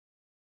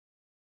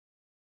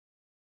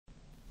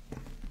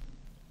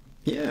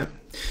Yeah.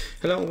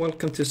 Hello,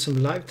 welcome to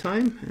some live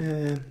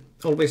time.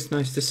 Always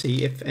nice to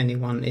see if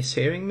anyone is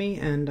hearing me,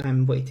 and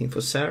I'm waiting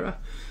for Sarah,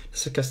 the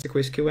Sarcastic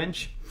Whisky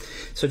Wench.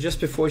 So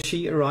just before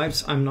she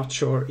arrives, I'm not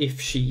sure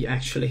if she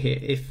actually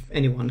if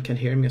anyone can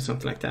hear me or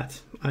something like that.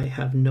 I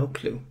have no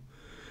clue.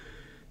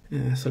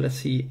 So let's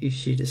see if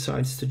she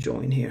decides to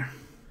join here.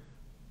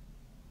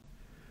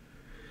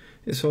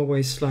 It's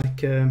always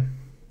like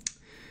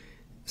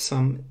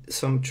some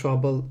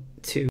trouble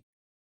to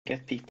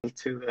get people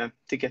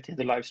to get in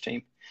the live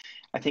stream.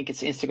 I think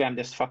it's Instagram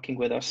just fucking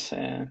with us,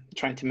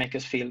 trying to make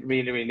us feel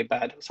really, really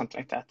bad or something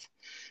like that.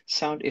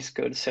 Sound is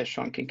good, says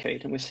Sean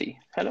Kincaid, and we see.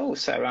 Hello,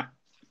 Sarah.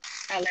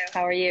 Hello,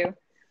 how are you?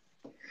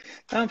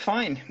 I'm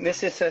fine.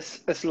 This is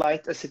as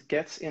light as it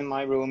gets in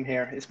my room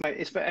here.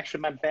 It's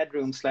actually my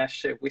bedroom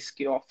slash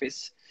whiskey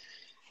office.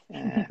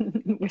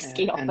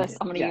 Whiskey office.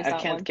 I'm going to use that one.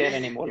 I can't get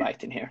any more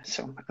light in here,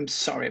 so I'm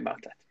sorry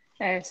about that.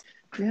 There's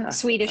Yeah,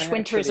 Swedish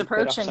winter is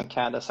approaching. Put up some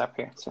candles up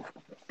here, so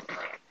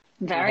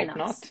very nice.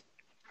 Not.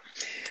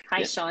 Hi,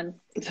 Yeah. Sean.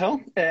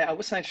 So I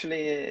was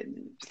actually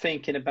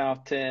thinking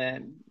about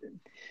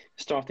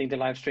starting the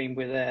live stream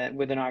with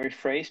an Irish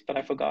phrase, but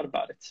I forgot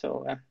about it.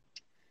 So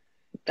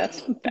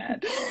that's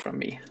bad from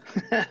me.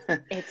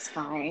 It's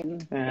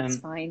fine. It's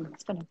fine.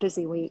 It's been a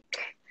busy week.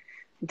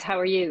 And how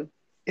are you?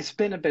 It's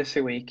been a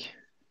busy week.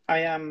 I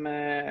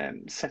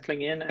am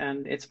settling in,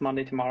 and it's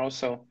Monday tomorrow.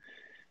 So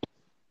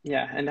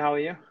yeah. And how are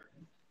you?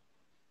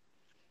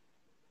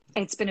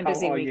 It's been a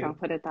busy week. You? I'll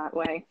put it that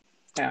way.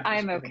 Yeah,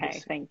 I'm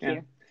okay. Thank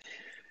you.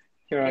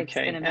 You're okay.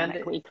 It's been a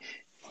manic week.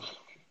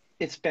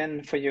 It's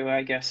been for you,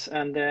 I guess.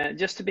 And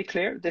just to be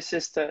clear, this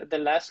is the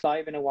last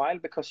live in a while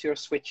because you're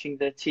switching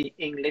the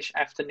English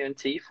afternoon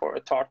tea for a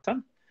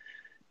tartan,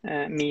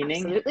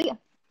 meaning... Absolutely.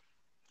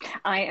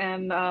 I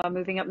am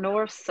moving up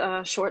north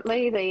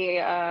shortly.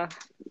 The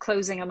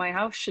closing of my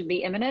house should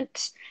be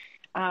imminent.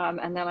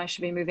 And then I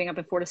should be moving up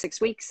in 4 to 6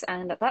 weeks.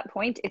 And at that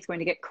point, it's going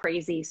to get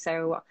crazy.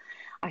 So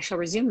I shall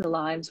resume the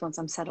lives once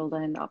I'm settled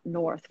in up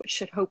north, which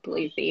should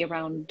hopefully be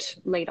around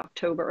late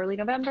October, early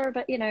November.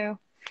 But, you know,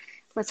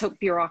 let's hope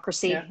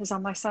bureaucracy is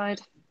on my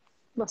side.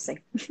 We'll see.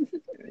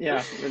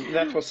 Yeah,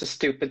 that was a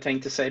stupid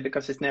thing to say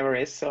because it never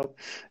is. So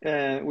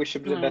wish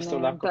you the best of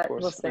luck, of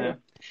course. We'll see.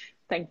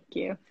 Thank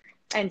you.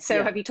 And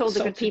so have you told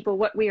the good people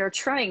what we are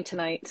trying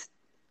tonight?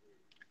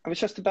 I was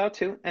just about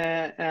to.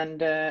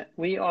 And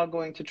we are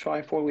going to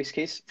try 4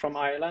 whiskies from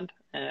Ireland.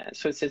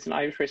 So it's an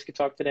Irish whiskey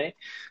talk today.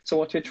 So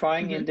what we're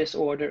trying in this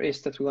order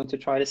is that we're going to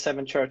try the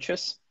 7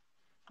 churches.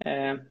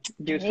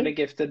 Beautifully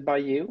gifted by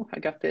you. I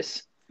got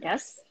this.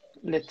 Yes.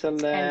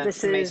 Little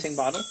amazing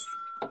bottle.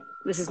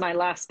 This is my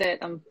last bit.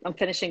 I'm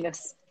finishing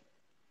this.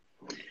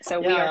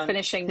 So we are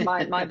finishing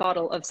my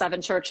bottle of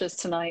 7 churches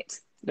tonight.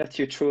 That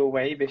you threw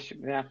away, Bishop.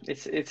 Yeah,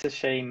 it's a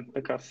shame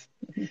because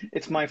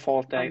it's my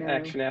fault,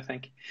 actually, I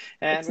think.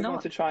 And we're going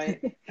to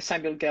try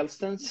Samuel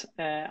Gelstons.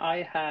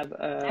 I have,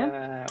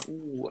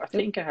 I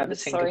think I have a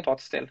single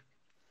pot still.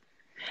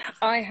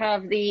 I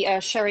have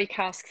the sherry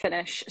cask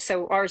finish,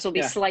 so ours will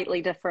be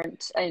slightly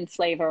different in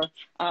flavor,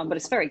 but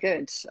it's very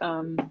good.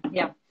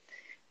 Yeah.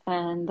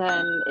 And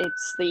then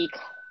it's the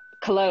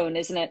Killowen,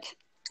 isn't it?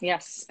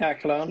 Yes.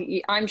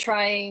 Killowen. I'm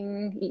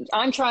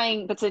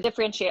trying, but to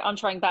differentiate, I'm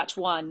trying batch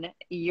 1.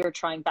 You're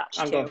trying batch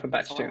 2. I'm going for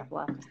batch 2.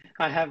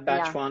 I have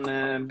batch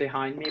 1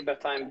 behind me,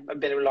 but I'm a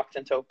bit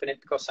reluctant to open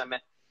it because I'm a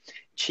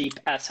cheap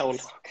asshole.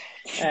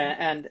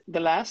 And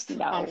the last,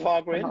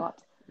 Grinn,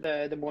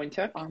 the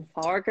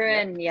Móinteach.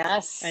 Grinn,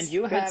 yes. And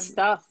you have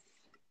stuff.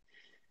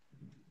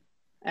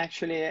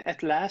 Actually,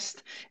 at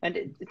last,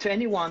 and to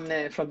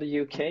anyone from the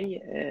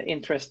UK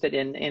interested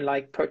in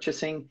like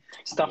purchasing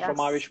stuff from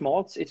Irish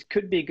malts, it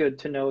could be good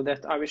to know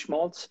that Irish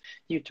malts,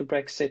 due to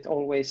Brexit,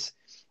 always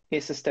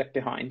is a step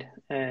behind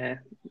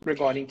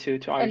regarding to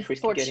Irish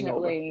whiskey getting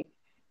over.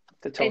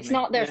 It's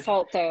not their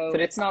fault, though.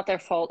 But it's not their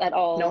fault at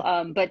all.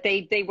 No. But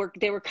they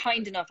were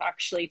kind enough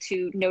actually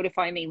to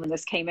notify me when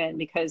this came in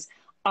because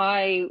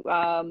I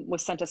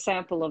was sent a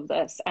sample of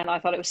this and I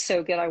thought it was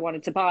so good I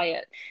wanted to buy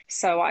it.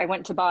 So I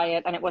went to buy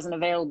it and it wasn't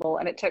available.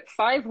 And it took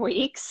 5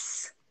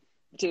 weeks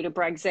due to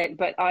Brexit,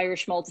 but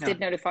Irish Malts did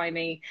notify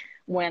me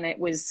when it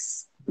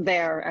was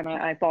there and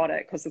I bought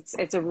it because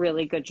it's a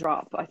really good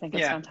drop. I think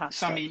it's fantastic.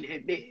 So I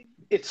mean,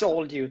 it's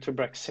all due to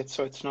Brexit,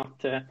 so it's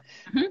not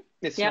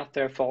it's not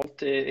their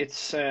fault.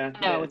 It's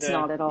no, it's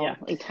not at all. Yeah.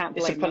 You can't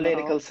blame it's a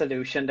political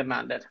solution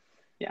demanded.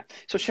 Yeah.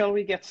 So shall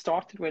we get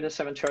started with the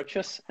 7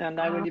 churches?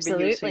 And I will be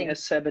using a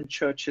 7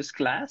 churches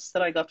glass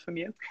that I got from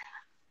you.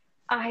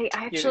 I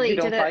actually you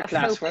don't did like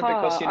a faux pas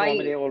because you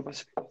normally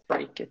always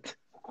break it.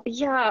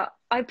 Yeah,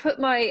 I put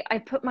my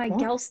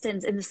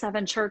Gelstons in the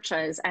 7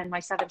 churches and my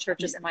 7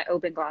 churches in my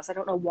open glass. I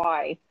don't know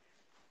why.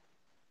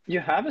 You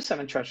have a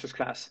 7 churches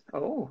glass.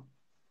 Oh.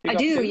 I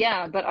do, 2?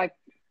 Yeah, but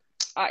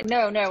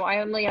no, I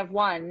only have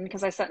 1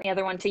 because I sent the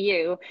other one to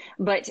you.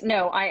 But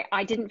no,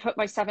 I didn't put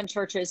my 7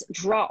 churches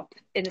drop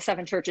in the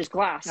 7 churches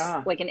glass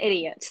like an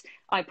idiot.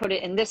 I put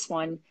it in this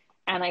one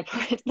and I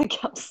put the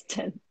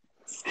Gelstons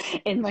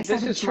in my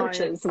 7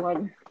 churches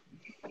one.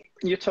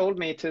 You told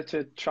me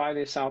to try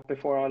this out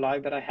before our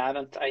live, but I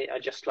haven't. I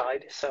just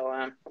lied.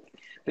 So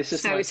this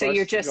is my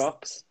first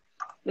drop.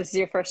 This is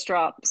your first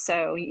drop.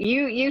 So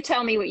you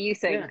tell me what you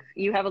think. Yeah.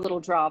 You have a little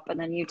drop, and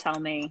then you tell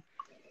me.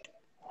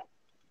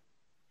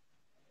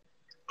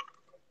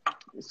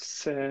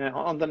 It's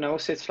on the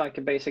nose. It's like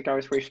a basic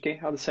Irish whiskey,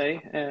 I would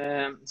say.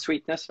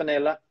 Sweetness,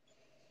 vanilla.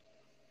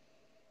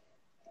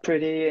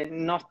 Pretty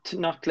not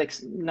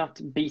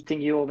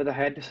beating you over the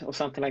head or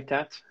something like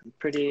that.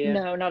 Pretty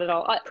no, not at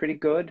all. Pretty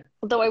good.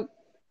 Although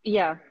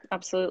yeah,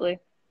 absolutely.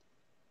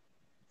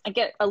 I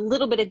get a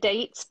little bit of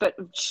dates,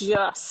 but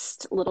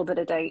just a little bit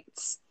of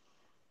dates.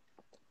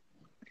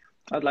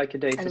 I'd like a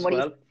date as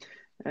well.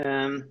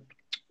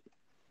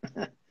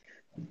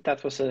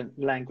 That was a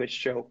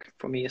language joke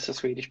for me as a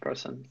Swedish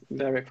person.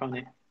 Very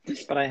funny,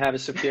 but I have a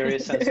superior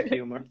sense of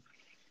humor.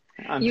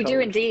 You do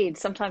indeed.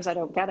 Sometimes I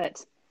don't get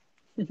it.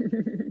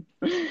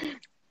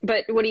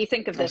 But what do you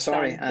think of this?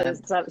 Sorry,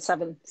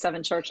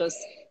 seven churches.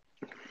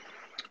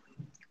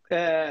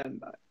 I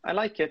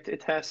like it.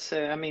 It has,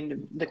 I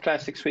mean, the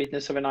classic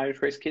sweetness of an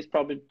Irish whiskey. Is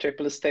probably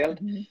triple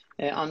distilled.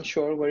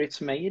 Unsure where it's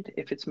made.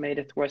 If it's made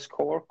at West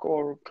Cork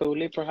or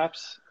Cooley,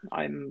 perhaps.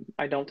 I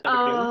don't have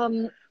a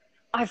clue.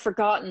 I've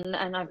forgotten,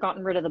 and I've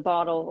gotten rid of the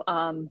bottle.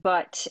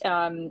 But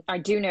I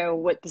do know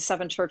what the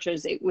Seven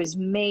Churches. It was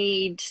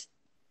made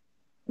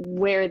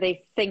where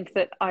they think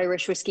that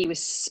Irish whiskey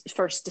was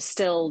first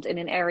distilled in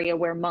an area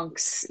where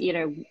monks,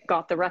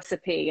 got the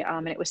recipe,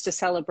 and it was to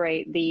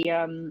celebrate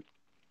the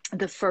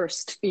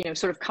first,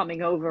 sort of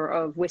coming over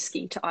of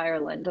whiskey to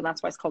Ireland, and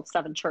that's why it's called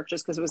Seven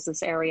Churches, because it was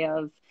this area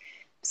of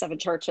seven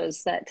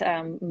churches that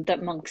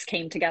that monks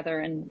came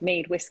together and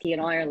made whiskey in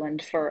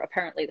Ireland for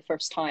apparently the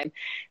first time.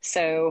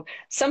 So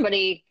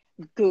somebody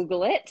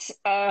Google it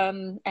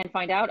and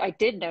find out. I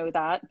did know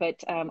that,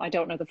 but I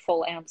don't know the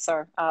full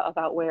answer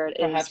about where it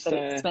Perhaps is, but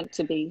it's meant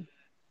to be.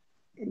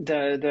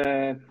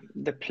 The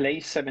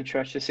place Seven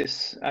Churches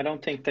is, I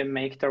don't think they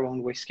make their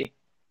own whiskey.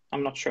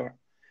 I'm not sure.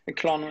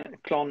 Sean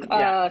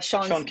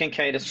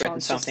Kincaid has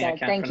written something I can't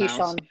pronounce. Thank you,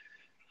 Sean.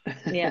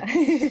 Yeah.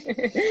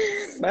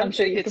 I'm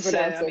sure you can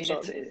pronounce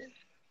it.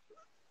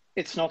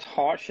 It's not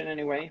harsh in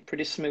any way.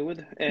 Pretty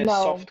smooth,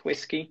 soft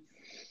whiskey.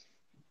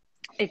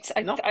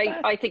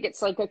 I think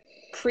it's like a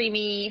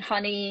creamy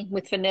honey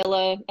with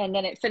vanilla, and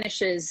then it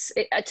finishes.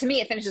 To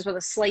me, it finishes with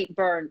a slight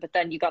burn, but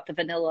then you got the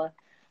vanilla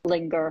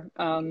linger.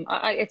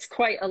 It's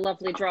quite a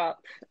lovely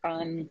drop.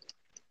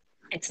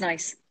 It's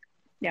nice.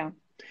 Yeah.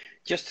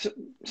 Just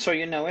so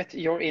you know it,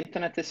 your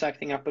internet is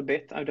acting up a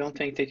bit. I don't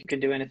think that you can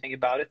do anything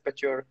about it, but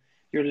you're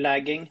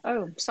lagging.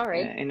 Oh,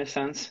 sorry. In a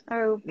sense.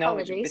 Oh,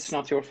 apologies. No, it's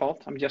not your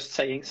fault. I'm just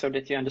saying so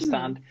that you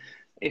understand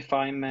if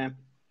I'm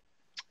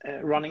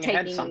running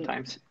ahead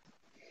sometimes.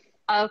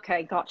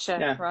 Okay, gotcha.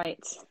 Yeah.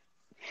 Right.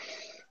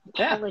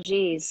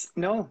 Apologies.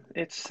 Yeah. No,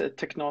 it's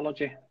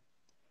technology.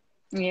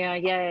 Yeah,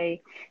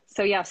 yay.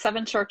 So yeah,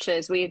 Seven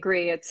Churches, we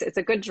agree. It's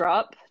a good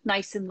drop,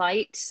 nice and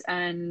light,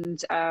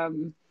 and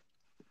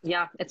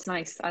yeah, it's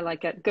nice. I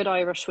like it. Good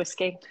Irish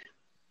whiskey.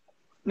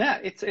 Yeah,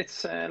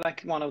 it's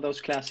like one of those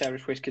classy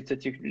Irish whiskies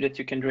that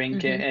you can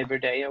drink every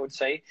day, I would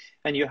say.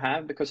 And you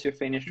have, because you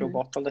finished your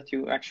bottle that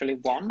you actually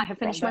won. I have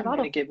finished my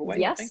bottle. In a giveaway,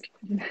 yes. I think.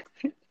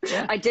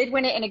 Yeah. I did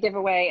win it in a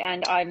giveaway,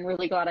 and I'm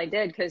really glad I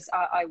did, because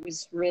I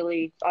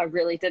really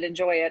did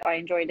enjoy it. I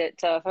enjoyed it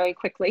very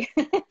quickly.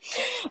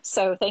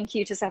 So thank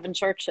you to Seven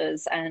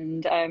Churches,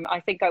 and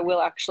I think I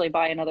will actually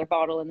buy another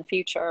bottle in the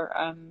future,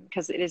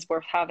 because it is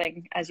worth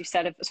having, as you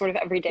said, a sort of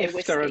everyday whiskey.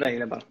 If they're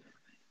available.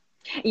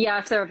 Yeah,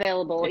 if they're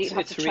available.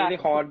 It's really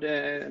hard.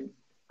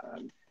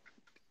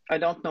 I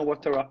don't know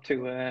what they're up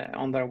to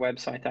on their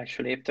website,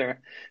 actually, if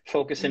they're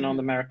focusing on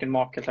the American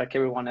market like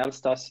everyone else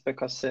does,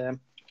 because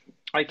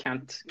I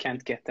can't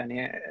get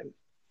any,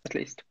 at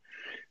least.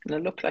 And I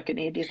look like an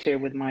idiot here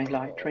with my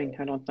light ring.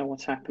 I don't know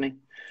what's happening.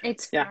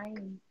 It's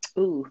fine.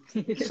 Ooh,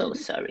 so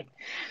sorry.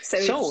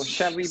 So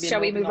shall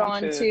we move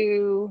on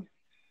to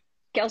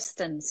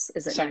Gelstons?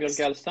 Is it Samuel next?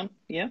 Gelston?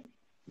 Yeah.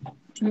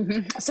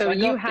 So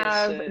you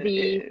have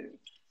the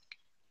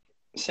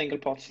single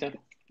pot still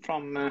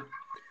from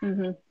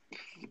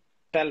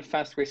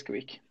Belfast Whisky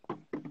Week.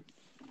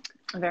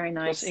 Very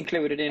nice. It was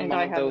included in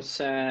one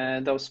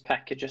of those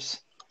packages.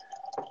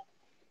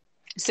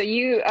 So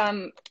you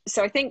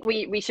so I think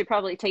we should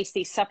probably taste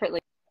these separately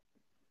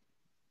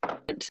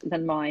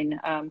than mine,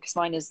 because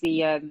mine is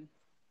the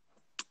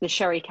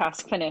sherry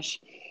cask finish.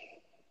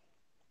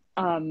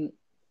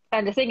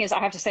 And the thing is, I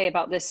have to say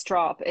about this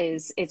drop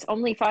is it's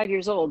only 5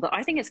 years old, but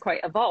I think it's quite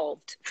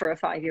evolved for a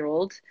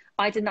 5-year-old.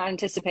 I did not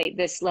anticipate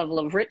this level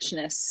of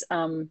richness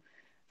from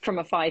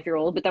a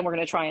 5-year-old, but then we're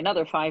going to try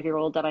another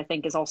 5-year-old that I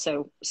think is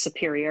also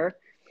superior.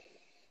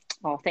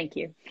 Oh, thank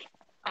you.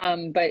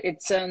 But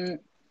it's, I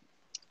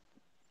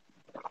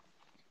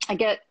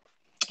get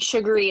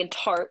sugary and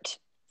tart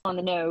on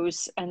the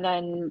nose, and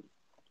then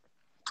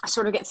I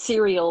sort of get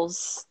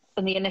cereals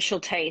in the initial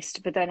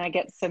taste, but then I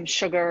get some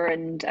sugar,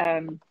 and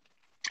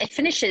it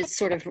finishes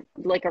sort of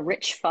like a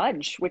rich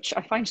fudge, which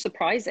I find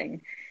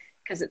surprising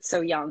because it's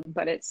so young,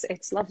 but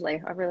it's lovely.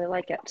 I really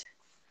like it.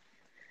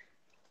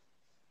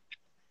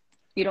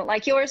 You don't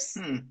like yours?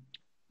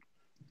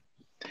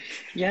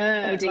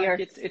 Yeah, oh dear.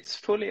 Like it's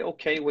fully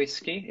okay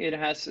whiskey. It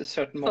has a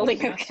certain fully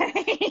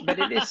okay, but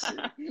it is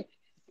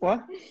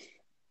what?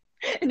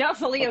 Not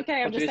fully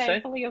okay. I'm just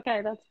saying fully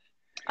okay.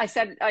 I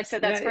said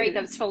that's great.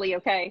 That's fully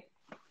okay.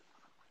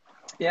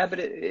 Yeah, but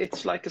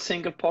it's like a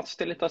single pot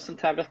still. It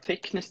doesn't have the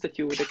thickness that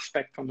you would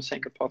expect from a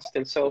single pot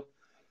still. So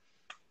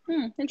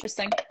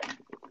interesting.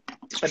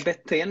 A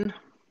bit thin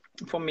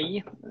for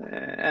me,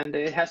 and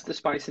it has the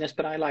spiciness.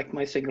 But I like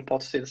my single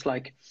pot stills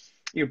like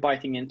you're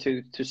biting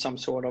into some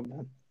sort of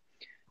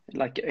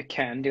like a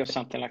candy or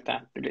something like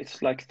that. But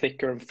it's like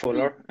thicker and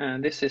fuller.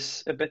 And this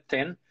is a bit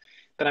thin,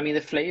 but I mean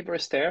the flavor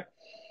is there.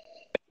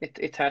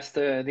 It has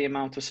the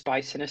amount of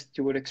spiciness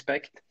you would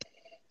expect.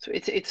 So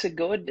it's a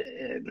good.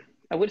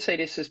 I would say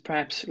this is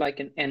perhaps like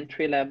an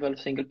entry level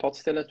single pot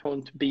still. It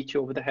won't beat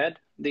you over the head.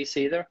 This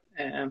either.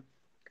 I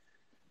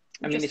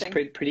mean, it's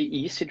pretty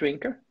easy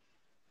drinker.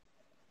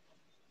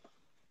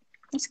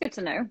 That's good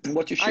to know.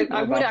 What you should know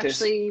I would about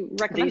actually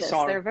recommend this.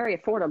 They're very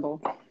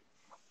affordable.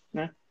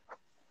 Yeah.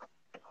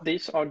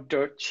 These are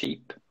dirt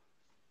cheap.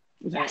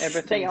 Yes,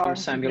 everything they are from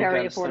Samuel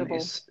very Gelston affordable.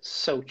 is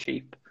so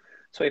cheap.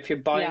 So if you're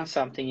buying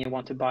something you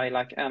want to buy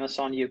like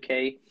Amazon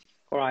UK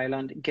or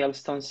Ireland,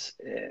 Gelstons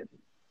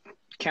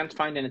can't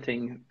find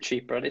anything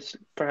cheaper. It's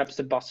perhaps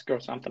the Busker or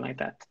something like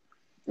that.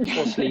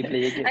 Or Sleeve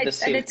League, the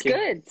Silky. And it's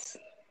good.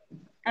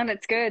 And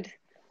it's good.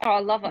 Oh, I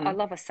love it. I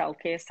love a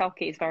Selkie. A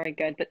Selkie is very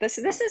good. But this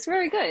is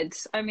very good.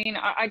 I mean,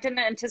 I didn't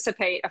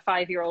anticipate a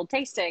 5-year-old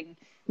tasting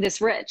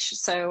this rich.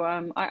 So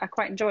I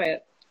quite enjoy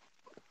it.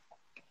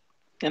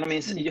 And I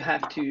mean, so you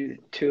have to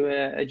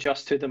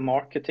adjust to the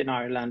market in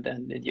Ireland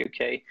and the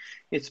UK.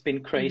 It's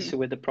been crazy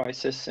with the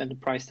prices and the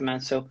price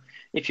demand. So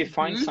if you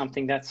find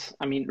something that's,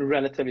 I mean,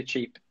 relatively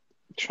cheap,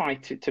 try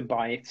to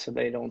buy it so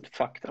they don't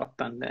fuck it up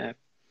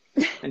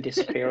and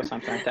disappear or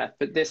something like that.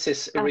 But this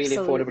is a really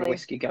affordable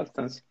whiskey,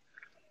 Gelstons.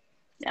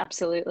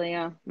 Absolutely,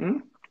 yeah.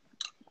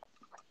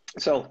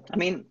 So, I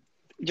mean,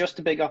 just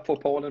to big up for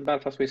Paul and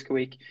Belfast Whiskey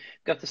Week,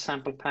 got the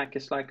sample pack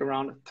is like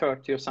around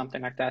 30 or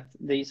something like that.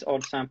 These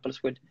odd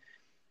samples with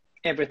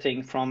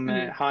everything from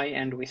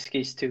high-end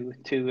whiskies to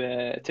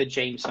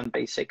Jameson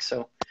basics.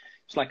 So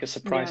it's like a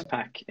surprise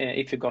pack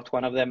if you got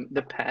one of them.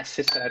 The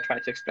passes that I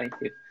tried to explain to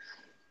you.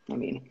 I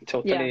mean,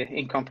 totally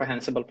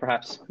incomprehensible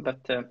perhaps, but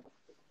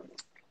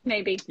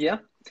maybe. Yeah.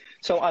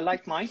 So I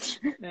like mine.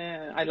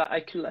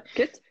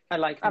 Good. I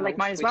like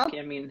mine as well.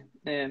 I mean,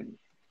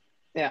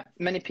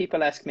 many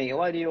people ask me,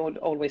 why do you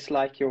always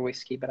like your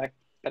whiskey? But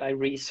I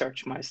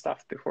research my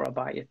stuff before I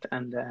buy it,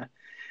 and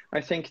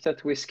I think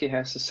that whiskey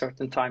has a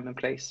certain time and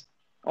place,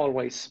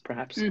 always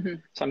perhaps. So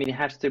I mean, it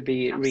has to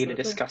be really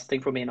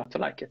disgusting for me not to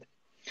like it.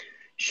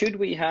 Should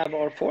we have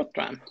our fourth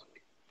dram?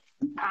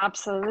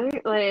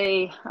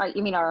 Absolutely.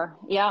 You mean our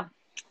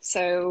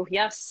So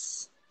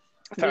yes,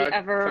 third,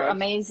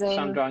 amazing.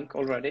 Some drunk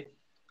already.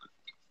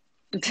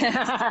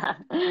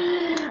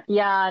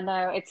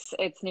 No,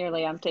 it's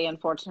nearly empty,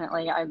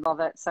 unfortunately. I love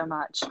it so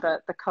much.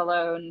 But the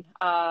Killowen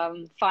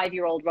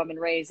 5-year-old rum and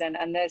raisin,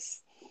 and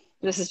this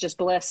is just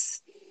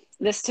bliss.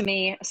 This to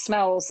me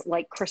smells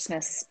like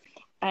Christmas.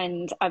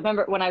 And I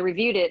remember when I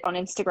reviewed it on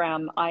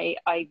Instagram, I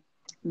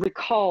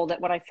recall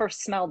that when I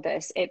first smelled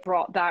this, it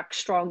brought back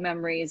strong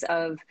memories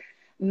of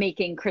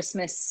making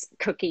Christmas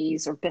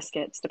cookies or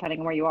biscuits, depending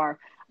on where you are,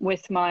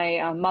 with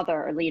my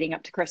mother leading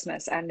up to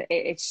Christmas. And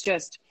it's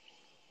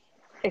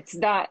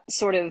that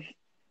sort of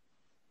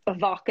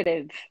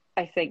evocative,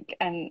 I think.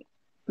 And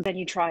then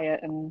you try it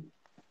and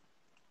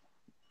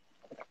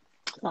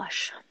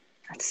lush.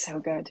 That's so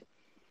good.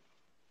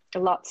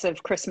 Lots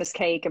of Christmas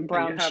cake and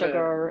brown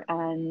sugar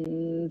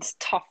and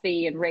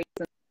toffee and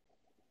raisins.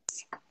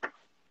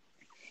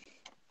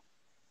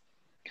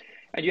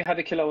 And you have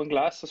a Killowen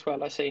glass as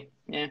well, I see.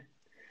 Yeah.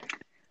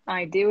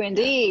 I do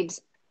indeed.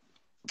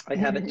 I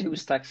have a 2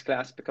 stacks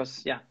glass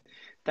because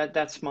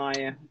that's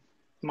my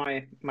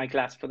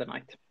glass for the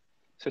night.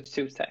 So it's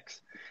 2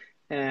 stacks.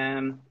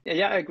 I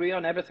agree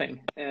on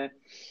everything. I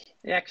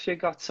actually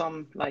got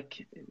some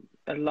like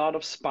a lot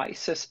of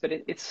spices, but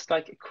it's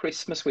like a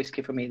Christmas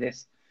whiskey for me.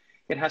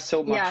 It has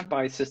so much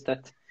spices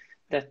that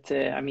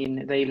I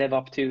mean they live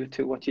up to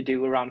what you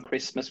do around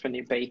Christmas when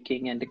you're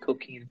baking and the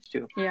cooking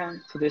too. Yeah.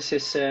 So this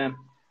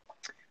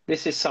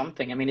is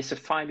something. I mean, it's a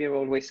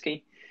 5-year-old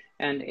whiskey,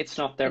 and it's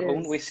not their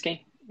own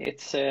whiskey.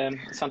 It's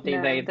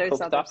something they've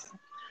cooked up.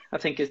 I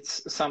think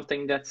it's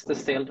something that's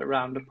distilled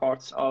around the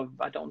parts of,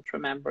 I don't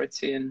remember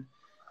if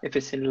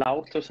it's in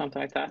Laut or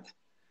something like that.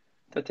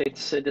 That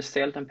it's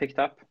distilled and picked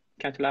up,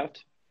 County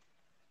Laut,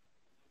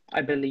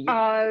 I believe.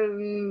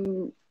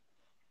 I'm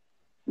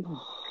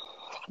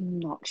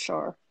not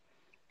sure.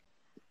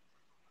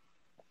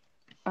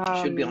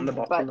 Should be on the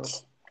bottle.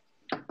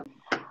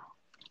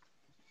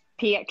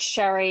 PX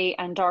sherry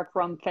and dark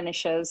rum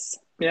finishes.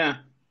 Yeah.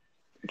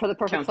 For the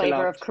perfect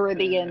flavor of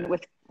Caribbean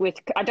with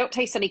I don't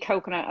taste any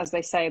coconut, as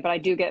they say, but I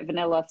do get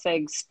vanilla,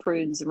 figs,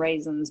 prunes, and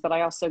raisins. But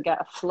I also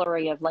get a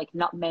flurry of like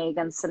nutmeg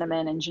and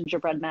cinnamon and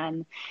gingerbread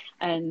man,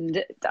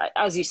 and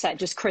as you said,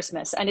 just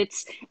Christmas. And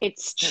it's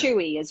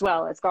chewy as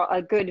well. It's got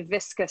a good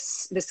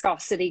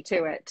viscosity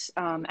to it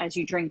as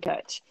you drink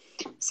it.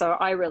 So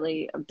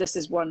this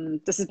has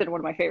been one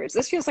of my favorites.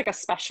 This feels like a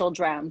special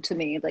dram to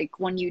me, like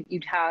one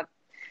you'd have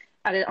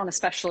at it on a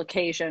special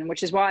occasion,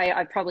 which is why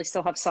I probably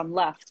still have some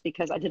left,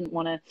 because I didn't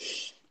want to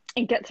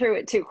get through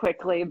it too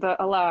quickly, but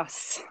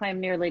alas,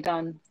 I'm nearly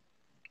done.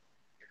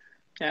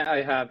 Yeah,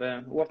 I have.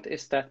 What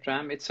is that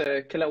dram? It's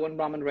a Killowen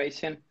Rum and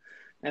Raisin,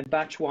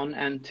 batch 1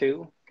 and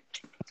 2.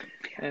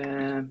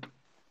 It's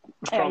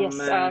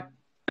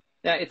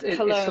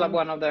like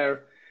one of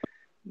their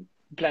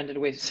blended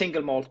with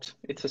single malt.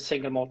 It's a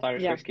single malt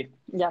Irish whiskey.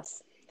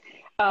 Yes.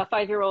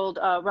 5-year-old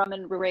rum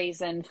and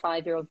raisin,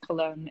 5-year-old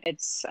Cologne.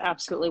 It's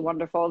absolutely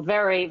wonderful.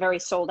 Very, very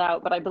sold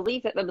out, but I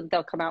believe that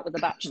they'll come out with a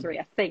batch 3,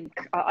 I think.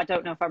 I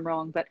don't know if I'm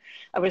wrong, but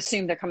I would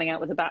assume they're coming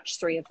out with a batch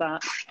 3 of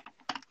that.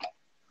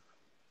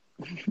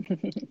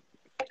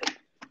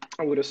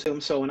 I would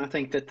assume so, and I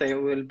think that they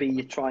will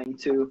be trying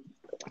to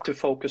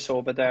focus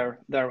over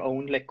their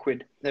own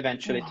liquid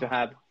eventually to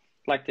have,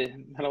 like the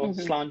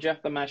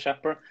Slanja, the mash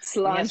upper.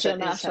 Slanja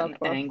mash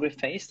upper. An angry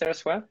face there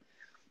as well.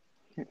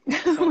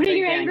 What are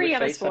you angry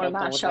at us for,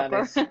 mash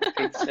upper?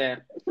 I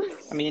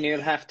mean,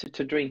 you'll have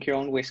to drink your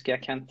own whiskey. I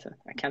can't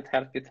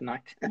help you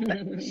tonight. But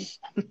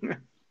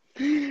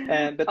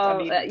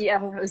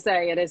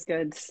Jose, it is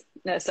good.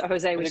 So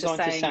Jose was just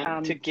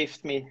saying to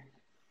gift me.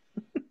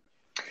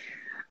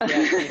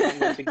 Yeah, I'm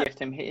going to gift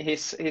him.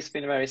 He's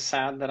been very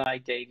sad that I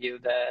gave you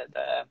the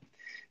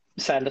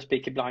Zelda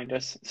Peaky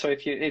Blinders. So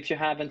if you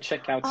haven't,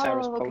 check out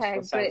Sarah's post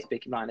for Zelda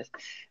Peaky Blinders.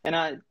 And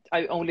I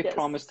only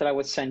promised that I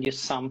would send you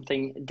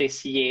something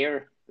this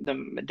year. The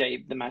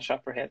mash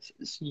upper hits,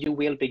 you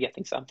will be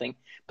getting something,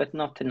 but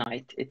not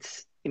tonight.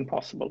 It's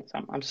impossible.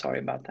 So I'm sorry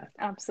about that.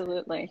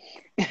 Absolutely.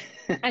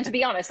 And to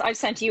be honest, I've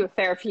sent you a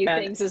fair few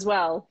things as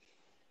well.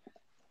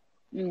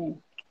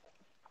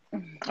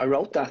 I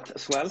wrote that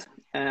as well.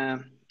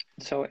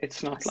 So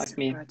it's not like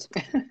me.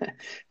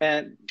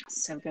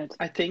 So good.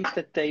 I think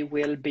that they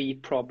will be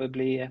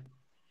probably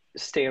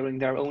steering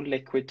their own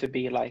liquid to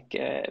be like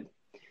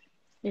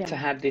to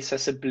have this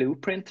as a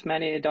blueprint.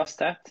 Many does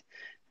that.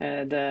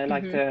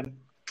 The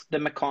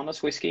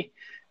McConnell's whiskey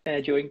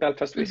during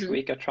Belfast Whiskey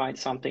Week. I tried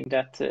something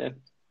that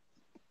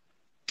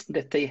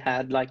they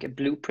had like a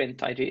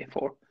blueprint idea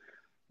for,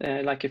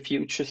 like a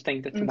futures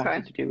thing that they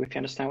wanted to do. If you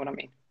understand what I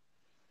mean.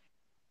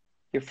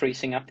 You're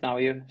freezing up now. Are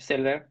you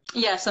still there?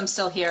 Yes, I'm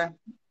still here.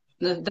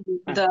 But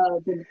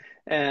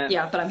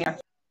I'm here.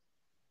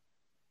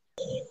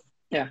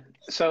 Yeah.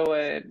 So,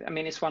 I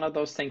mean, it's one of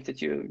those things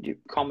that you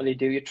commonly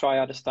do. You try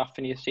other stuff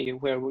and you see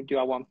where do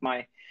I want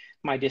my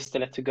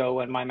distillate to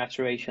go and my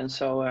maturation.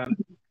 So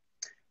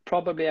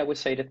probably I would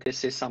say that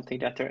this is something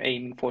that they're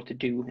aiming for to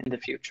do in the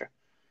future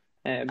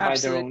by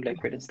their own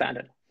liquid and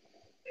standard.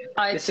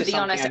 To be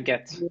honest, I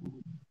get.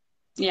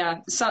 Yeah,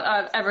 so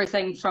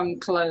everything from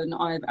Cologne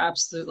I've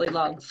absolutely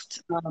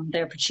loved.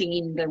 Their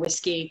poitín, their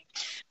whiskey.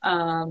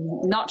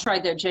 Not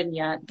tried their gin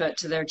yet, but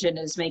their gin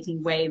is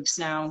making waves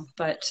now.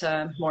 But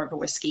more of a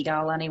whiskey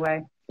gal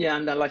anyway. Yeah,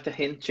 and I like the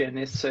hint gin.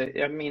 It's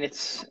I mean,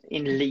 it's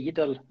in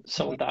Lidl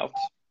sold out.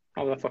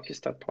 How the fuck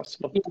is that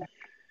possible? Yeah.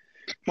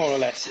 More or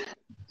less.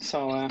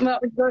 So well,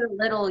 if you go to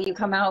Lidl, you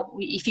come out.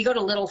 If you go to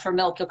Lidl for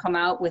milk, you'll come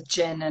out with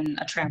gin and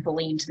a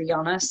trampoline. To be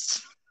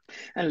honest.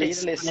 And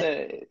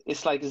Lidl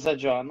is like the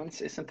Germans,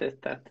 isn't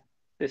it? That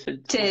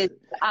Aldi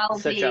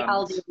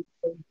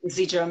is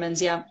the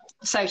Germans, yeah.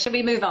 So should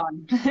we move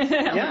on?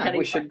 Yeah,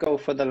 we should go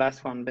for the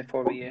last one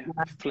before we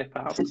flip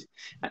out.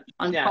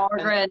 On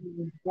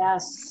Grinn,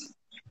 yes,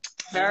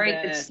 very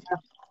good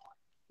stuff.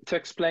 To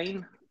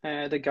explain,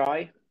 the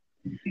guy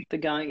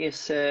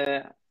is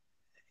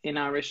in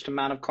Irish the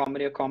man of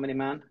comedy, a comedy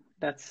man.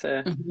 That's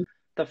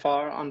the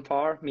on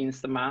par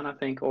means the man, I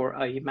think, or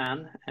a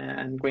man,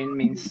 and Grinn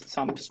means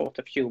some sort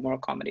of humor or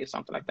comedy or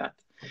something like that.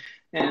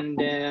 And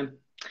the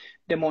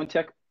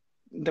Móinteach,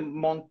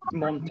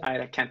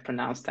 I can't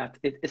pronounce that.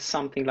 It is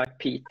something like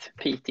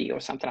PT or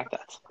something like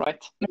that,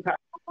 right?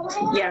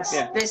 Okay. Yes,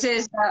 This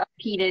is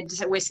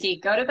peated whiskey.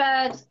 Go to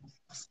bed,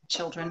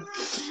 children.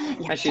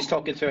 And she's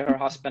talking to her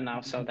husband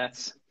now, so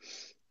that's.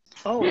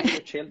 Oh, your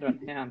children.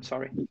 Yeah, I'm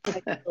sorry.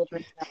 I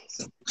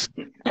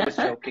was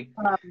joking.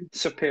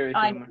 Superior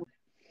humor.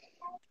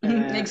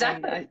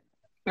 Exactly.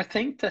 I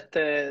think that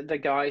the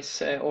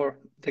guys or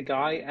the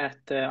guy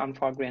at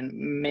Anfar Grinn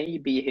may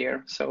be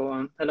here.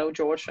 So hello,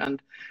 George, and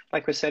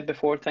like we said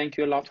before, thank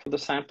you a lot for the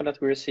sample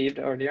that we received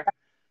earlier.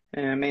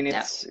 I mean,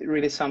 it's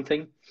really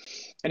something,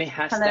 and he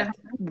has that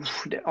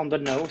on the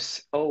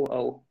nose.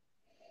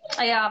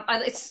 Yeah,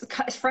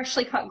 it's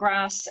freshly cut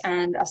grass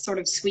and a sort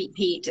of sweet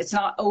peat. It's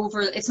not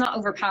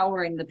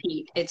overpowering the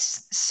peat.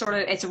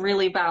 It's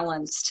really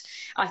balanced.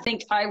 I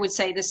think I would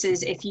say this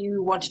is, if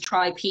you want to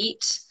try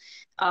peat,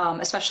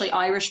 especially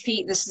Irish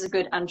peat. This is a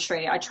good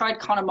entry. I tried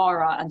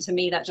Connemara, and to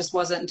me that just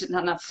didn't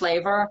have enough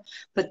flavor.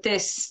 But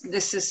this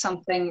is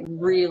something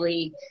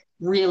really,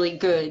 really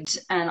good,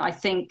 and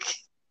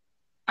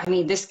I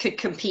mean, this could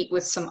compete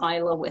with some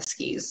Islay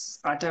whiskies.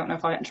 I don't know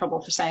if I get in trouble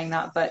for saying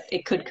that, but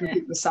it could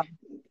compete with some.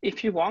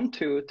 If you want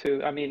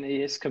to, I mean,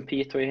 yes,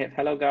 compete. We have,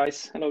 hello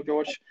guys, hello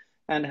George,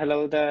 and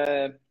hello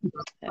the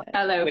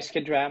hello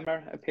whiskey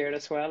drummer appeared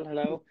as well.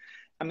 Hello.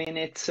 I mean,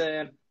 it's.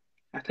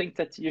 I think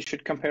that you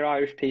should compare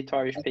Irish peat to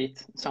Irish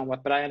peat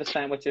somewhat, but I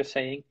understand what you're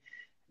saying.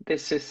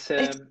 This is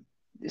a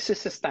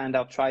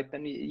standout tribe,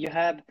 and you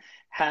have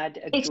had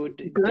a good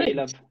deal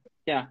of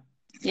yeah.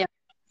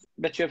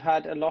 But you've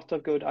had a lot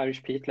of good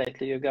Irish peat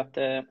lately. You got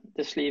the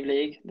Sleeve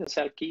League, the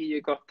Selkie,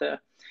 you got the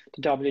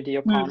WD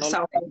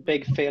O'Connell,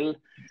 Big Phil,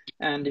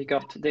 and you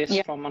got this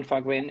from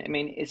Grinn. I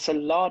mean, it's a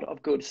lot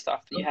of good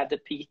stuff. You had the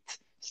peat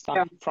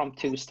stuff from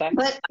Two Stacks.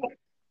 But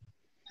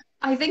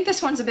I think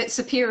this one's a bit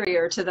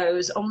superior to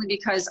those, only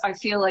because I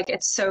feel like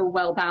it's so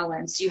well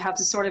balanced. You have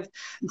the sort of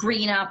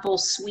green apple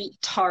sweet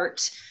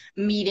tart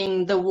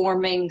meeting the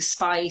warming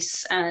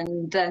spice,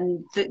 and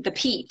then the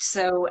peat.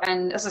 So,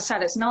 and as I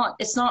said, it's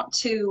not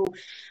too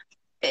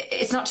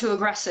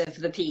aggressive,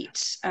 the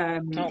peat.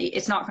 No.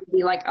 It's not going to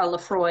be like a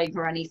Lafroig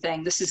or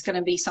anything. This is going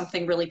to be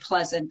something really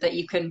pleasant that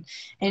you can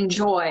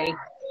enjoy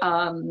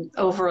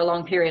over a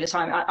long period of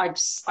time.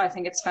 I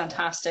think it's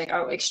fantastic.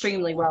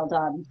 Extremely well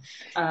done.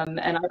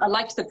 And I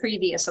liked the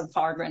previous of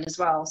Fargrin as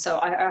well. So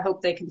I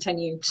hope they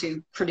continue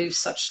to produce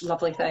such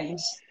lovely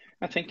things.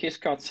 I think he's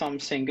got some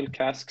single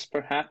casks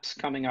perhaps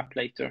coming up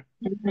later.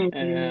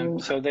 Mm-hmm.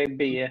 So they'd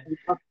be,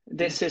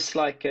 this is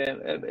like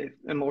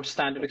a more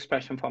standard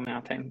expression for me,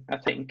 I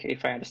think,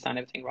 if I understand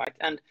everything right.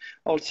 And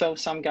also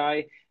some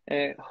guy,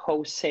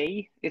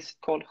 Jose, is it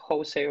called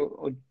Jose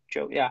or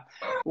Joe? Yeah,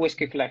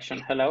 Whiskey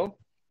Collection. Hello.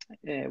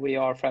 We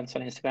are friends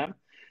on Instagram,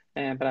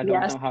 but I don't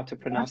know how to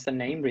pronounce the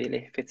name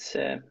really. If it's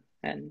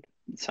and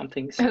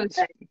something,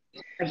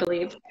 I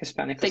believe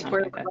Hispanic. I think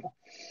we're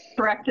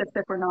correct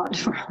if we're not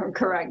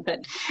correct.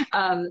 But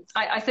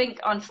I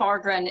think on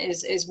Fargrin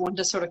is one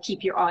to sort of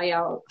keep your eye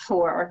out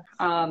for.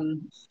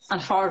 On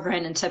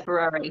Fargrin and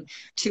Tipperary,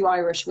 two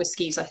Irish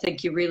whiskies, I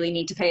think you really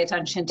need to pay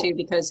attention to,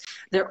 because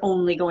they're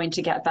only going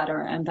to get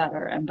better and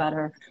better and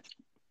better.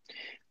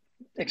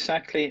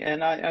 Exactly,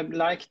 and I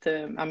liked.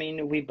 I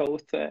mean, we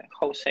both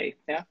Jose,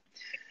 yeah.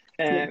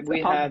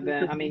 We have.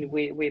 I mean,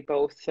 we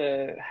both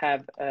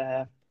have.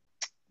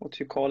 What do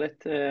you call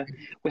it?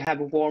 We have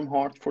a warm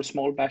heart for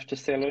small batch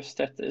distillers,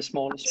 that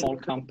small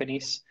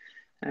companies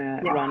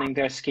running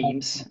their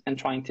schemes and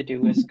trying to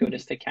do as good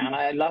as they can.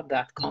 I love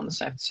that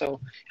concept,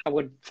 so I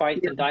would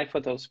fight and die for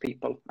those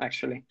people,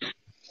 actually.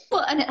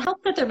 Well, and it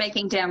helps that they're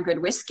making damn good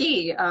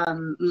whiskey,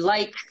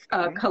 like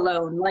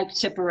Killowen, like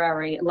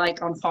Tipperary,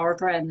 like on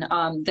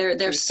Fargrin.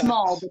 They're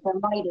small, but they're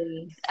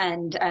mighty,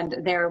 and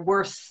they're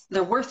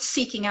worth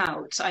seeking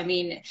out. I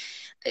mean,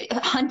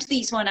 hunt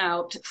these one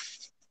out,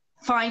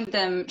 find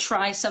them,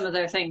 try some of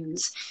their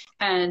things,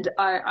 and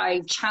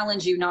I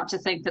challenge you not to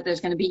think that there's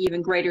going to be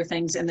even greater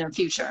things in their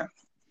future.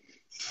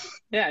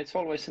 Yeah, it's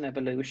always an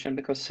evolution,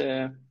 because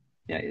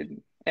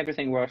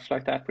everything works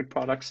like that with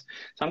products.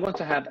 So I'm going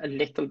to have a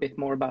little bit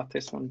more about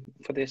this one.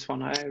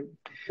 I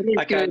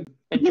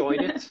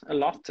enjoyed it a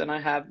lot, and I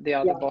have the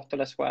other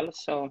bottle as well.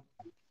 So,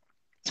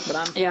 but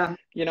I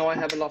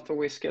have a lot of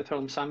whiskey at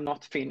home, so I'm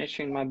not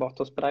finishing my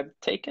bottles. But I've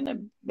taken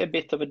a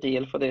bit of a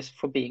deal for this,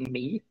 for being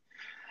me.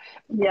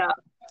 Yeah,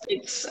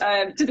 it's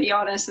to be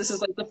honest, this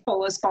is like the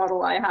fullest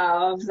bottle I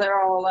have.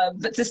 They're all,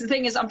 but the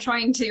thing is, I'm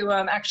trying to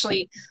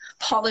actually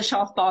polish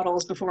off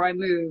bottles before I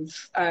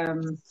move,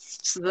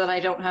 so that I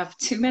don't have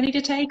too many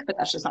to take. But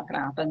that's just not going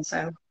to happen.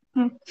 So.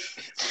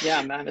 Yeah,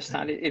 I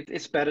understand.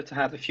 It's better to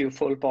have a few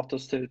full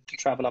bottles to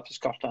travel up to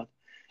Scotland,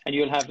 and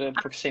you'll have the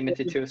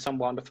proximity to some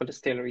wonderful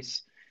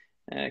distilleries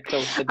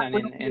closer than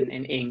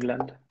in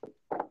England.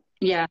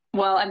 Yeah,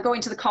 well, I'm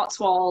going to the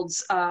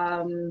Cotswolds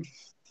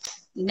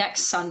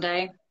next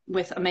Sunday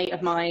with a mate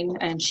of mine,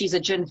 and she's a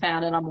gin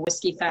fan and I'm a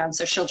whiskey fan,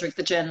 so she'll drink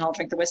the gin and I'll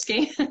drink the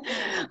whiskey.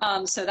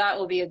 So that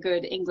will be a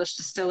good English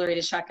distillery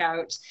to check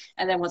out.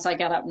 And then once I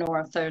get up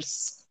north,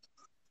 that's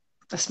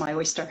my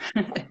oyster.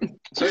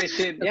 So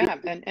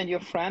and your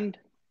friend,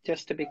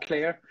 just to be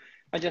clear,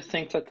 I just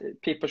think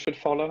that people should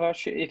follow her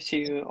if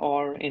you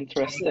are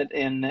interested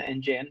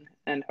in gin,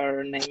 and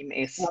her name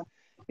is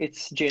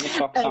it's Gin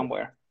O'Clock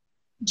somewhere.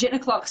 Gin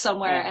O'Clock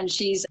somewhere, and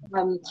she's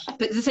but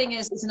the thing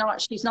is,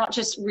 she's not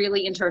just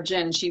really into her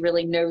gin, she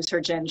really knows her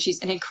gin.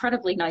 She's an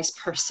incredibly nice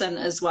person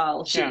as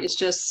well. She is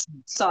just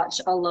such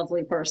a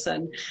lovely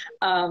person.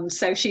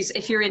 So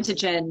if you're into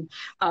gin,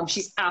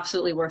 she's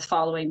absolutely worth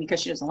following,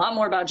 because she knows a lot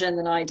more about gin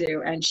than I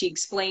do, and she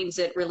explains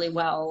it really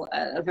well,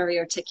 very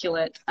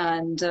articulate,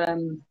 and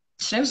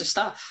she knows her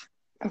stuff.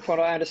 And from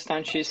what I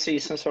understand, she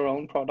seasons her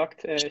own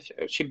product.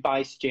 She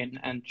buys gin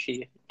and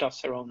she does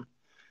her own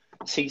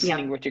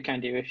seasoning, what you can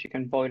do is you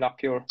can boil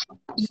up your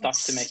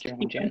stuff to make your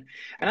own gin.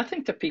 And I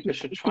think that people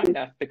should try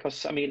that,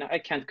 because I mean, I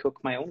can't cook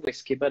my own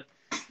whiskey, but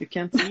you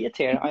can't see it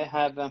here. I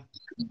have a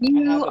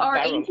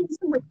aging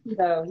some whiskey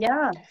though,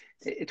 yeah.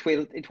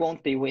 It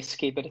won't be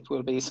whiskey, but it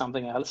will be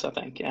something else, I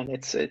think. And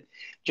it's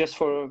just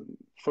for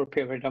a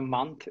period of a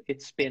month.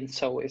 It's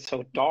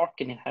so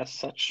dark and it has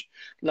such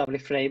lovely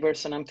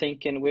flavors. And I'm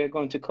thinking we're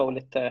going to call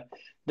it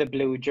the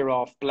Blue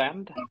Giraffe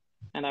Blend.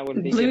 And I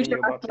will be giving you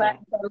about that.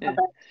 Yeah.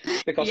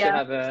 Because you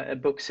have a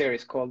book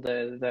series called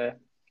the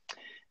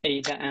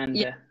Ada,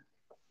 and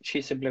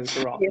she's a blue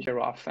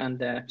giraffe,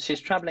 and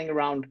she's traveling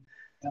around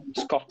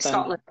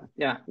Scotland.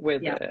 Yeah,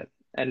 with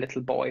a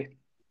little boy.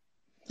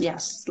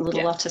 Yes, a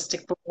little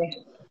autistic boy.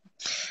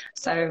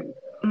 So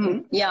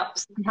so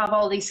we have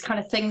all these kind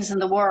of things in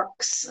the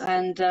works,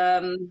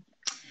 and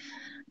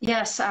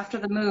yes, after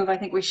the move, I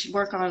think we should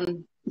work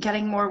on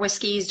getting more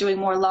whiskeys, doing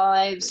more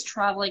lives,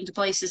 traveling to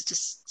places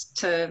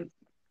to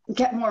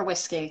get more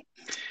whiskey.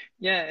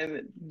 Yeah,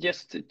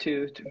 just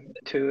to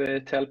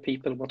tell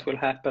people what will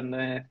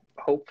happen,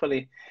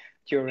 hopefully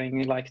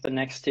during like the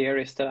next year,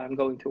 is that I'm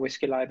going to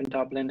Whiskey Live in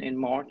Dublin in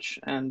March,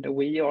 and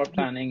we are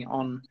planning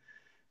on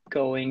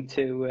going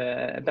to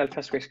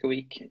Belfast Whisky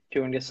Week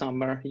during the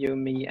summer. You,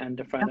 me, and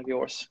a friend of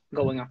yours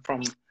going up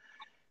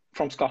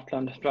from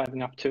Scotland,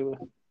 driving up to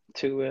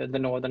the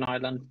Northern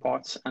Ireland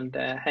parts, and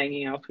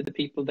hanging out with the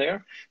people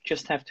there.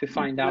 Just have to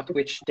find out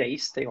which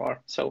days they are.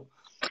 So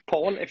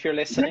Paul, if you're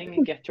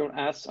listening, get your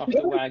ass off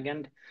the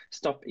wagon,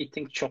 stop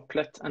eating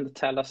chocolate, and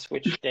tell us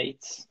which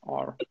dates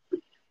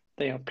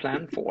they are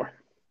planned for.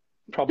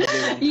 Probably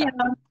won't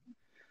happen.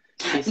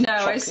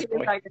 No, as soon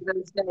as I get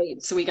those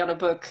dates, we got to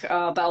book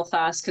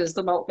Belfast, because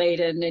the Malt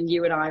Maiden and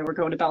you and I were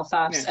going to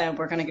Belfast, and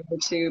we're going to go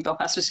to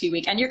Belfast Whisky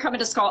Week. And you're coming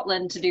to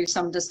Scotland to do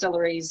some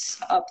distilleries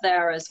up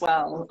there as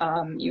well.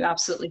 You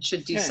absolutely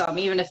should do some,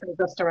 even if they're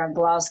just around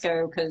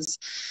Glasgow, because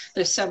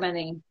there's so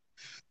many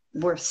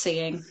worth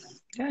seeing.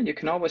 Yeah, you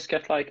can always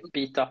get like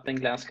beat up in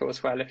Glasgow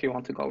as well if you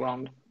want to go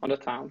around on the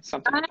town,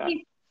 something like that.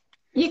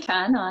 You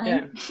can,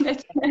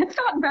 it's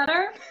gotten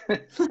better.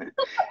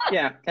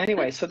 Yeah,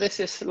 anyway, so this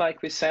is,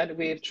 like we said,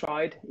 we've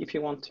tried, if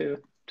you want to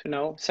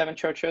know, 7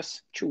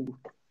 churches, 2.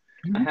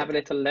 I have a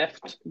little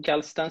left,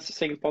 Gelstons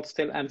Single pot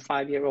still, and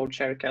 5-year-old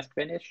sherry cask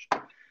finish.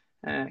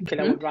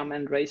 Killowen Rum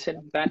and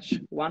Raisin, batch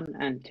 1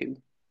 and 2.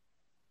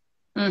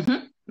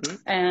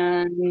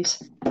 And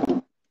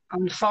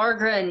for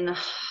Grinn,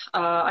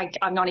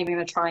 I'm not even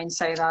going to try and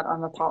say that. I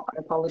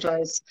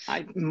apologize.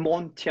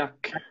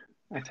 Móinteach,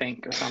 I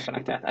think, or something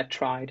like that. I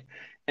tried.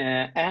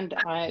 And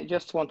I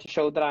just want to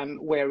show that I'm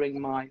wearing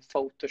my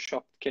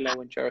Photoshopped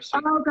Killowen jersey.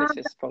 This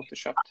is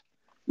Photoshopped.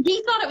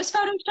 He thought it was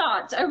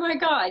Photoshopped. Oh my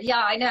God.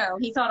 Yeah, I know.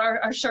 He thought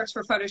our shirts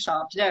were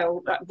Photoshopped.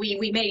 No,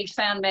 we made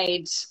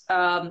fan-made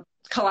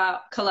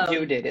Killowen.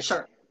 You did it.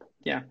 Shirt.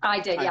 Yeah. I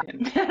did, yeah.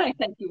 I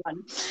sent you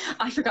one.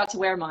 I forgot to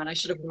wear mine. I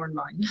should have worn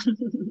mine.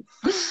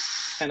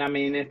 And I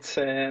mean, it's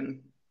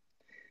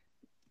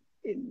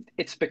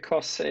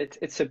because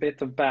it's a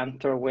bit of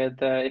banter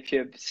with, if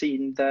you've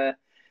seen the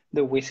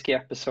whiskey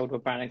episode where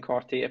Brandon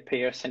Carty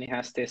appears, and he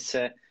has this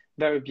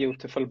very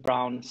beautiful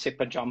brown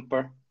zipper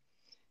jumper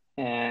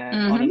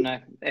on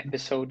an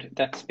episode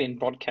that's been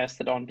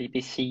broadcasted on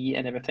BBC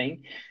and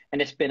everything. And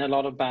it's been a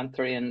lot of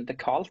banter in the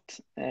cult,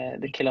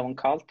 the Killowen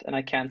cult. And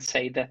I can't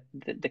say that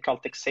the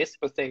cult exists,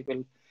 but they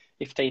will,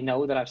 if they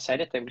know that I've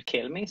said it, they will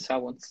kill me. So I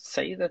won't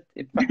say that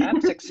it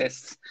perhaps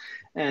exists.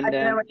 And I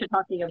know what you're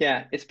talking about.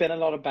 Yeah, it's been a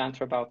lot of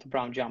banter about the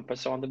brown jumper.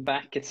 So on the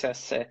back it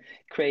says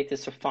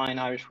creators of fine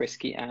Irish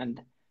whiskey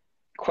and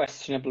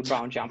questionable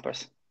brown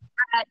jumpers.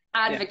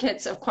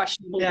 Advocates of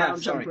questionable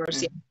brown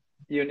jumpers.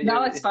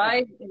 No, it's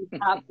fine. It's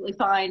absolutely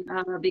fine,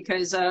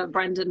 because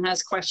Brendan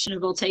has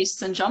questionable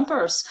tastes in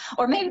jumpers,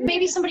 or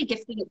maybe somebody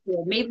gifted it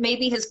to him.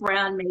 Maybe his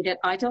gran made it.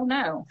 I don't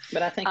know.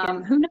 But I think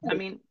who knows? I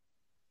mean,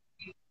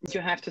 you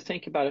have to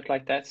think about it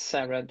like that,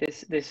 Sarah.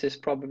 This is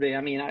probably.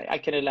 I mean, I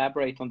can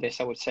elaborate on this.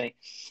 I would say,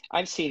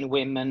 I've seen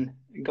women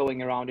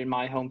going around in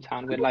my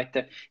hometown with like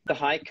the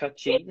high cut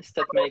jeans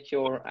that make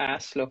your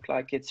ass look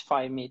like it's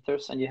 5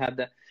 meters, and you have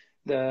the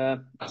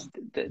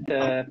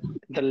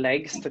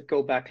legs that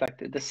go back like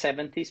the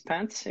 70s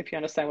pants, if you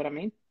understand what I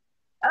mean.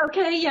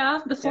 Okay,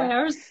 yeah, the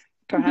flares. Yeah.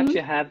 Perhaps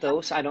you have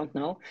those, I don't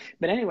know.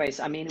 But anyways,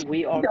 I mean,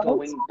 we are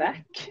going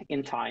back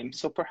in time.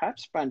 So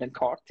perhaps Brandon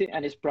Carty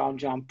and his brown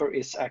jumper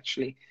is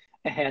actually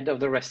ahead of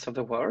the rest of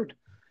the world.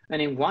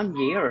 And in 1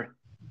 year,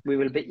 we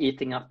will be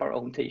eating up our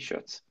own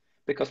T-shirts,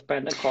 because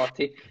Brandon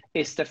Carty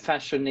is the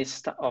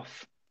fashionista of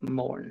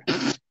Mourn.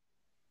 Okay.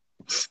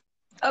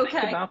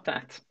 Think about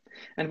that.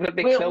 And we'll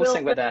be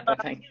closing with that, I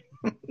think.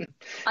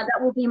 That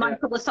will be my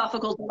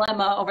philosophical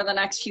dilemma over the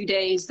next few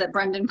days, that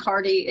Brendan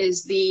Carty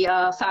is the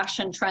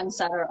fashion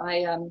trendsetter.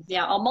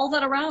 I'll mull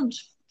that around,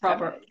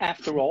 Robert.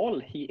 After all,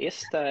 he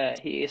is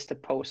the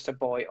poster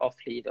boy of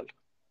Lidl.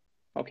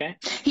 Okay?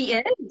 He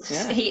is.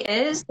 Yeah. He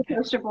is the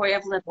poster boy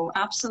of Lidl.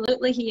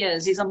 Absolutely he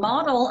is. He's a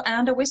model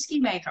and a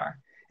whiskey maker.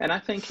 And I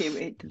think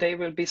they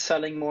will be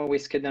selling more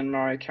whiskey than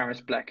Mariah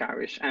Carey's Black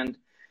Irish. And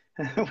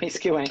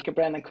Whiskey Wench,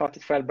 Brennan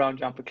Cottage Fred Brown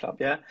Jumper Club.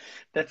 Yeah,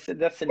 that's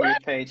a new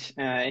page.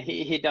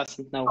 He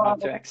doesn't know how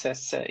to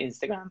access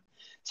Instagram,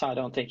 so I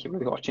don't think he will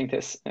be watching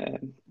this.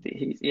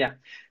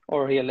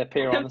 Or he'll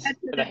appear on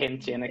a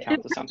Hintgen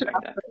account or something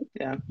like that.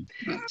 Yeah.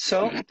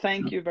 So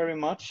thank you very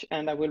much,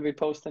 and I will be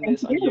posting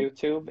this on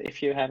YouTube.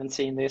 If you haven't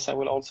seen this, I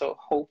will also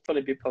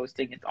hopefully be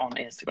posting it on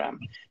Instagram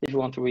if you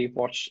want to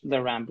rewatch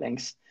the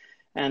ramblings.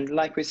 And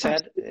like we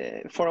said,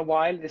 for a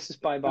while, this is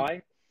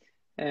bye-bye.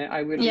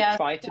 I will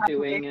try to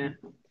doing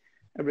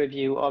a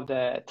review of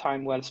the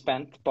Time Well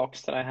Spent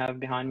box that I have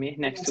behind me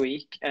next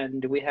week.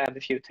 And we have a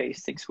few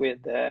tastings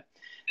with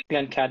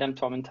Glencadden,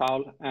 Tom and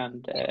Towel.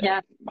 And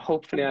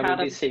hopefully I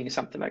will be seeing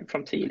something like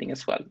from Teeling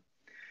as well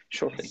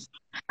shortly.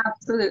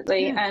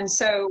 Absolutely. Yeah. And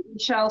so we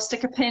shall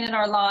stick a pin in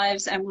our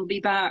lives, and we'll be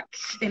back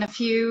in a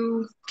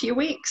few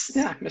weeks.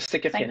 Yeah, we'll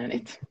stick a pin in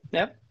it.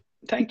 Yep.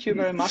 Thank you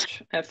very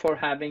much for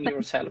having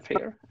yourself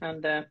here.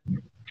 And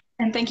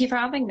thank you for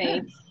having me.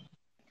 Yeah.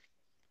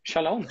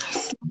 Shalom.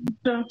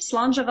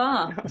 Slàinte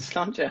mhath.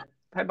 Slàinte.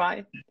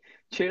 Bye-bye.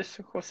 Cheers,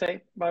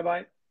 Jose.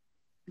 Bye-bye.